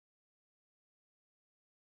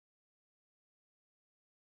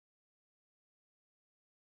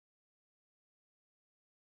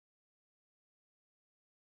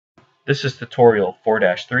This is tutorial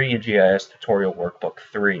 4-3 in GIS Tutorial Workbook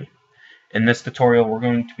 3. In this tutorial, we're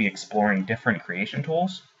going to be exploring different creation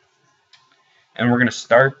tools. And we're going to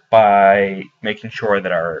start by making sure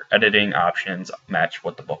that our editing options match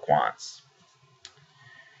what the book wants.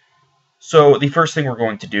 So the first thing we're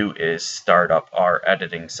going to do is start up our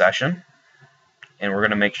editing session. And we're going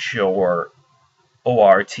to make sure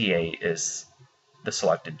ORTA is the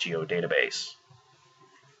selected geodatabase.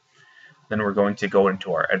 Then we're going to go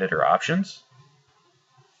into our editor options.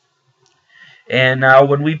 And now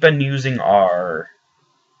when we've been using our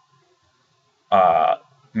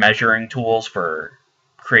measuring tools for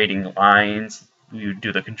creating lines, we would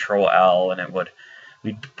do the Control L, and we'd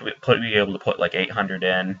be able to put like 800 in,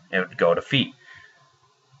 and it would go to feet.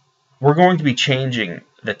 We're going to be changing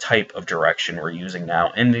the type of direction we're using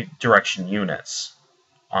now in the direction units.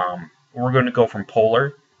 We're going to go from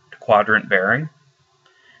polar to quadrant bearing,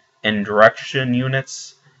 and direction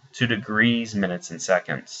units to degrees, minutes, and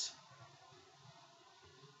seconds.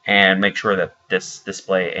 And make sure that this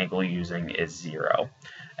display angle you're using is 0.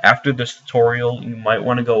 After this tutorial, you might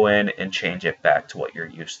want to go in and change it back to what you're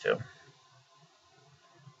used to.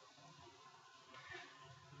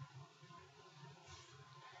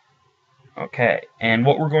 Okay, and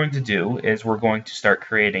what we're going to do is we're going to start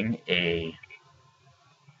creating a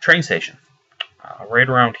train station right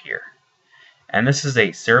around here. And this is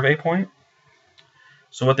a survey point.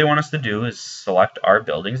 So what they want us to do is select our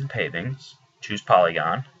buildings and pavings, choose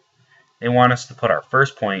polygon. They want us to put our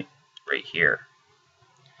first point right here.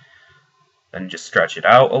 Then just stretch it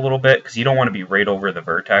out a little bit, because you don't want to be right over the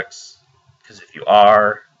vertex, because if you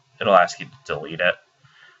are, it'll ask you to delete it.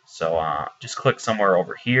 So just click somewhere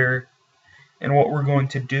over here. And what we're going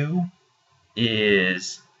to do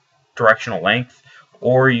is directional length,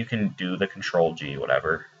 or you can do the Control G,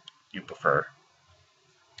 whatever you prefer.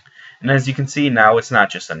 And as you can see now, it's not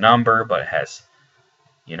just a number, but it has,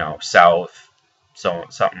 south, so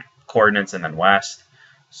something coordinates, and then west.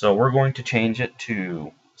 So we're going to change it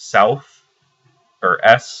to south, or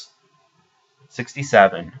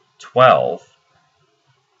S67 12. So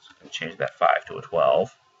I'm going to change that 5 to a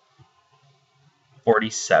 12.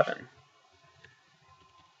 47.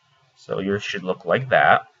 So yours should look like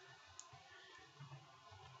that.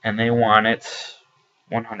 And they want it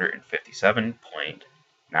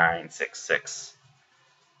 157.966.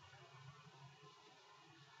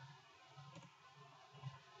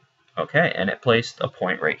 Okay, and it placed a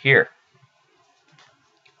point right here.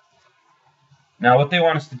 Now what they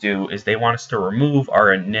want us to do is they want us to remove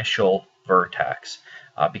our initial vertex,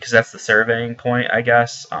 because that's the surveying point, I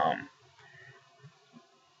guess.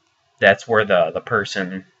 That's where the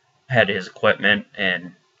person had his equipment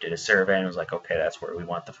and did a survey and was like, okay, that's where we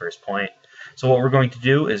want the first point. So what we're going to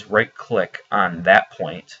do is right click on that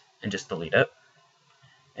point and just delete it.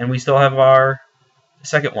 And we still have our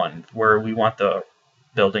second one where we want the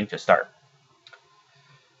building to start.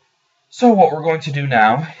 So what we're going to do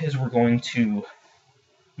now is we're going to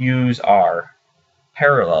use our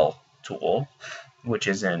parallel tool, which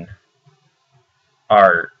is in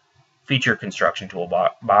our feature construction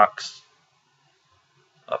toolbox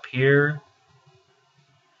up here,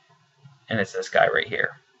 and it's this guy right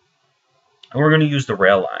here. And we're going to use the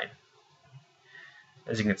rail line.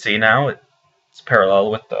 As you can see now, it's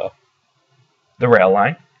parallel with the rail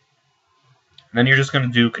line. And then you're just going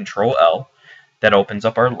to do Control L. That opens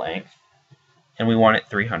up our length, and we want it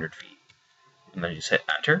 300 feet. And then you just hit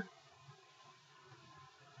Enter.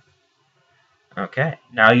 Okay,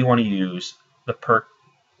 now you want to use the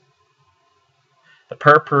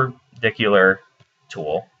perpendicular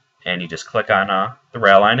tool, and you just click on the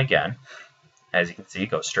rail line again. As you can see, it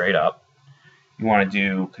goes straight up. You want to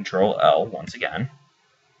do Control L once again,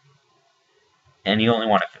 and you only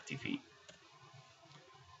want it 50 feet.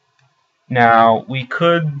 Now, we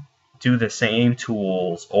could do the same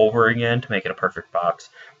tools over again to make it a perfect box,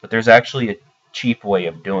 but there's actually a cheap way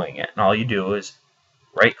of doing it. And all you do is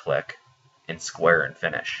right click and square and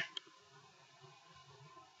finish.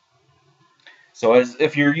 So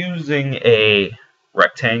if you're using a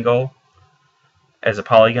rectangle as a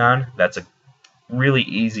polygon, that's a really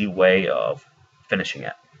easy way of finishing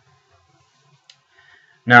it.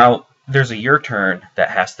 Now, there's a your turn that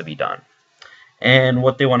has to be done. And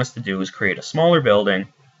what they want us to do is create a smaller building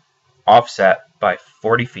offset by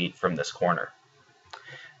 40 feet from this corner.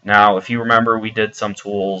 Now, if you remember, we did some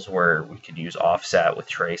tools where we could use offset with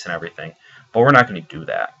trace and everything, but we're not going to do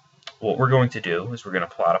that. What we're going to do is we're going to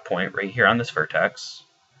plot a point right here on this vertex.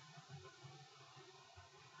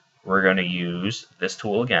 We're going to use this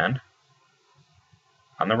tool again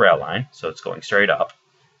on the rail line, so it's going straight up.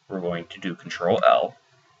 We're going to do Control L,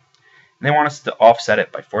 And they want us to offset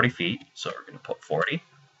it by 40 feet, so we're going to put 40.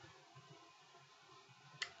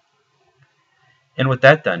 And with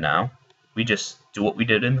that done now, we just do what we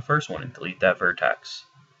did in the first one and delete that vertex.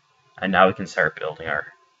 And now we can start building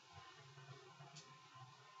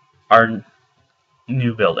our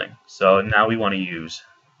new building. So now we want to use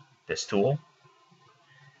this tool.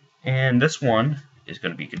 And this one is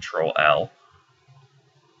going to be Control L,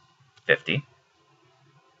 50.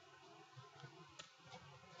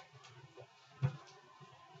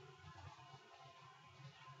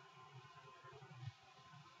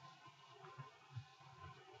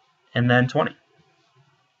 And then 20.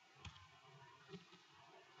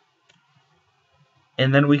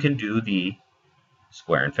 And then we can do the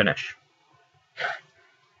square and finish.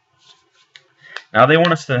 Now they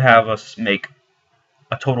want us to have us make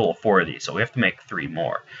a total of 4 of these, so we have to make 3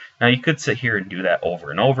 more. Now you could sit here and do that over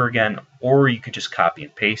and over again, or you could just copy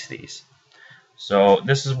and paste these. So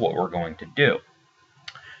this is what we're going to do.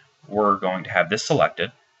 We're going to have this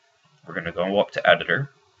selected. We're going to go up to Editor.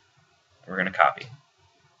 We're going to copy.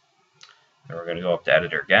 Then we're going to go up to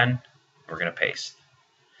Editor again. We're going to paste.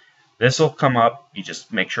 This will come up. You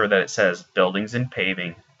just make sure that it says Buildings and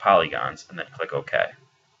Paving Polygons, and then click OK.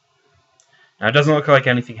 Now it doesn't look like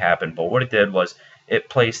anything happened, but what it did was it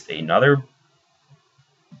placed another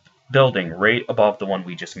building right above the one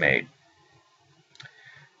we just made.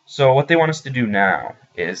 So what they want us to do now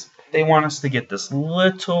is they want us to get this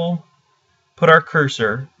little, put our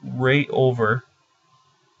cursor right over.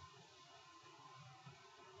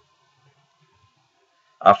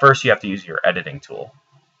 First you have to use your editing tool.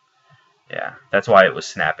 Yeah, that's why it was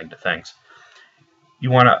snapping to things.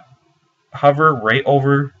 You want to hover right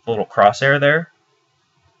over the little crosshair there.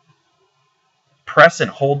 Press and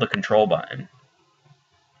hold the control button.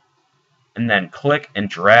 And then click and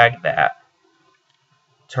drag that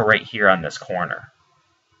to right here on this corner.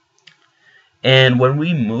 And when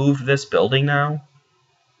we move this building now,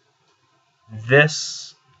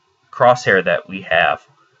 this crosshair that we have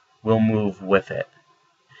will move with it.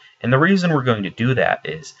 And the reason we're going to do that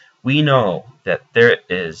is we know that there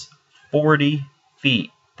is 40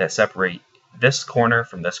 feet that separate this corner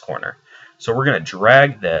from this corner. So we're going to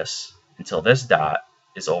drag this until this dot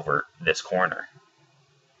is over this corner.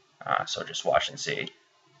 So just watch and see.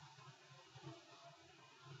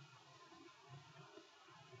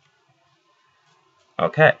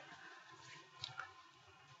 Okay.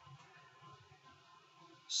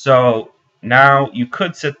 So now you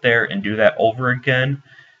could sit there and do that over again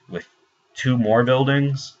with 2 more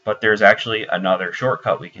buildings, but there's actually another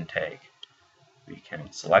shortcut we can take. We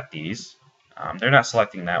can select these. They're not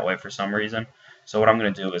selecting that way for some reason. So what I'm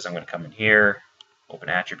going to do is I'm going to come in here, open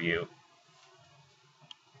attribute,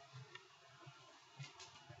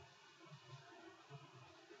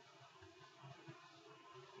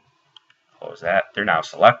 close that. They're now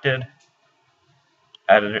selected.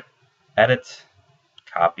 Edit,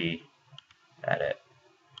 copy, edit,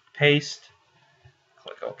 paste,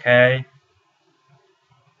 click OK,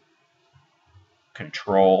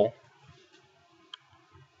 Control,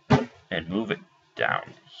 and move it down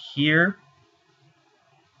here.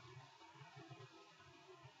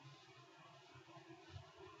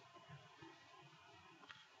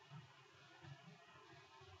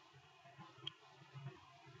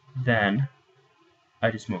 Then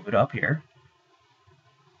I just move it up here.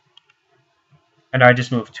 And I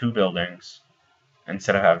just move 2 buildings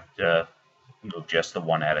instead of having to move just the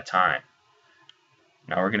one at a time.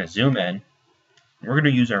 Now we're going to zoom in. And we're going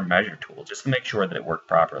to use our measure tool just to make sure that it worked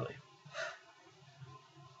properly.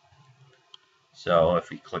 So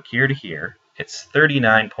if we click here to here, it's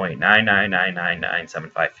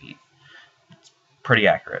 39.9999975 feet. It's pretty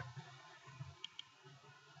accurate.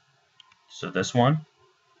 So this one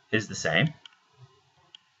is the same,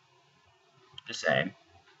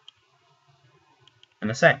 and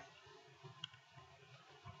the same.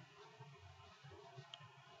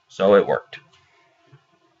 So it worked.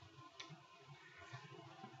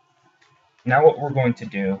 Now what we're going to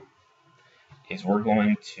do is we're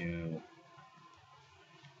going to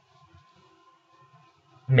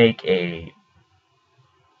make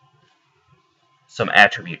some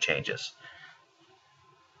attribute changes.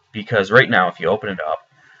 Because right now if you open it up,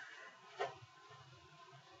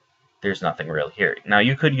 there's nothing really here. Now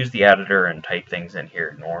you could use the editor and type things in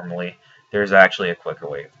here normally. There's actually a quicker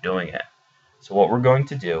way of doing it. So what we're going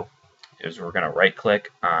to do is we're going to right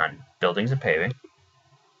click on Buildings and Paving.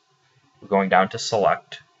 We're going down to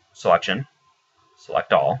Selection,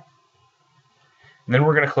 Select All. And then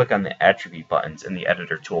we're going to click on the attribute buttons in the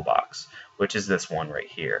editor toolbox, which is this one right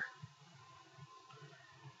here.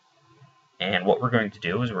 And what we're going to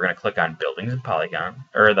do is we're going to click on buildings and polygon,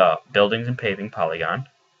 or the buildings and paving polygon.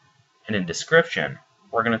 And in description,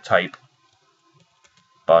 we're going to type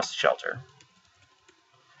bus shelter.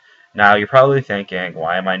 Now you're probably thinking,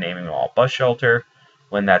 why am I naming them all bus shelter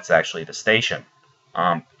when that's actually the station?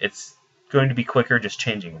 It's going to be quicker just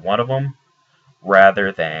changing one of them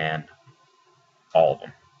rather than all of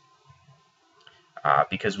them.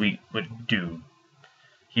 Because we would do,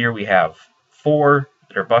 here we have 4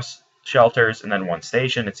 that are bus shelters and then 1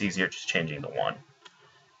 station. It's easier just changing the one.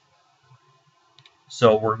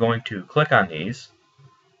 So we're going to click on these,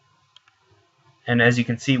 and as you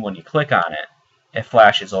can see, when you click on it, it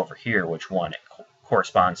flashes over here which one it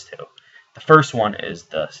corresponds to. The first one is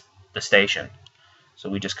the station. So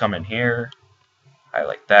we just come in here,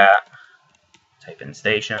 highlight that, type in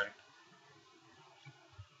station,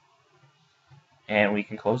 and we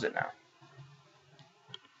can close it now.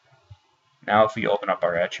 Now if we open up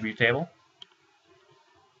our attribute table,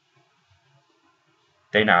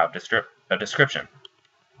 they now have a description.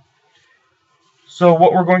 So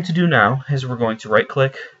what we're going to do now is we're going to right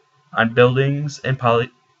click on buildings and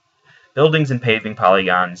paving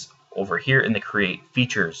polygons over here in the create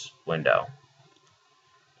features window.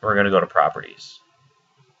 We're going to go to properties.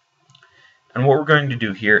 And what we're going to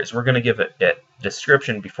do here is we're going to give it a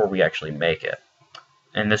description before we actually make it.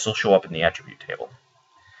 And this will show up in the attribute table.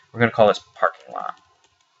 We're going to call this parking lot.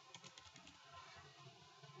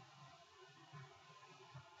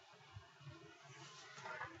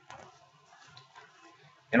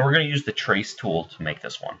 And we're going to use the trace tool to make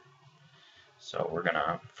this one. So we're going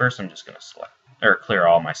to, first I'm just going to select, or clear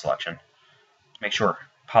all my selection. Make sure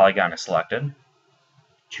polygon is selected.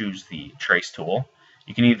 Choose the trace tool.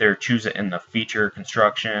 You can either choose it in the feature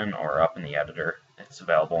construction or up in the editor. It's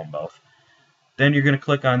available in both. Then you're going to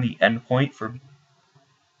click on the endpoint for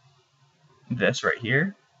this right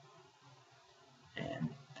here. And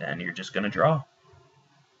then you're just going to draw.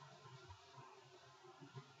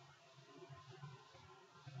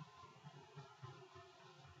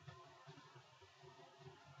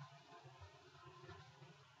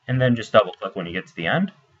 And then just double click when you get to the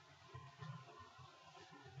end.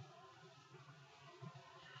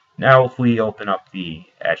 Now if we open up the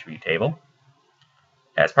attribute table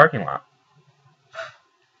as parking lot.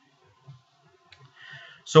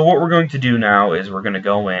 So what we're going to do now is we're going to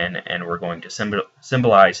go in and we're going to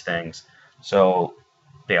symbolize things so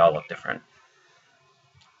they all look different.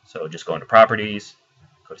 So just go into properties,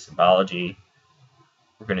 go to symbology,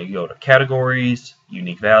 we're going to go to categories,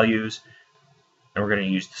 unique values, and we're going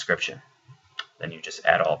to use description. Then you just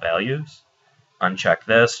add all values, uncheck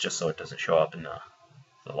this just so it doesn't show up in the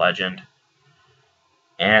legend.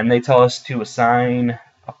 And they tell us to assign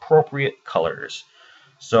appropriate colors.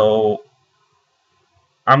 So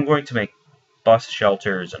I'm going to make bus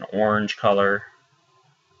shelters an orange color,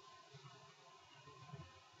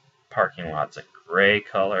 parking lots a gray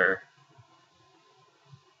color,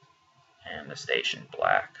 and the station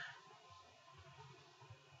black.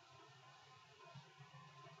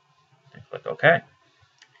 And click OK.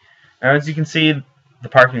 Now as you can see, the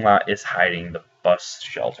parking lot is hiding the bus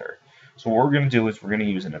shelter. So what we're going to do is we're going to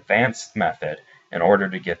use an advanced method in order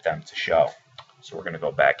to get them to show. So we're going to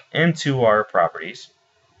go back into our properties,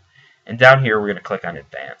 and down here we're going to click on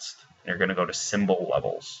advanced. And you're going to go to symbol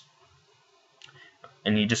levels.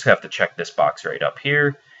 And you just have to check this box right up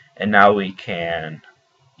here, and now we can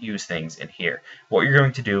use things in here. What you're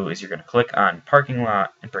going to do is you're going to click on parking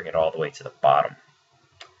lot and bring it all the way to the bottom.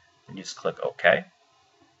 And you just click OK.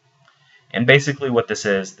 And basically what this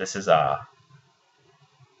is a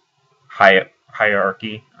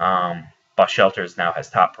hierarchy. Bus shelters now has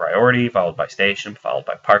top priority, followed by station, followed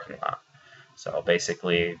by parking lot. So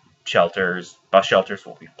basically bus shelters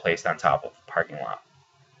will be placed on top of the parking lot.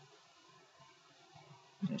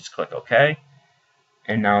 And just click OK,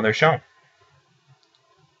 and now they're shown.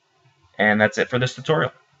 And that's it for this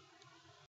tutorial.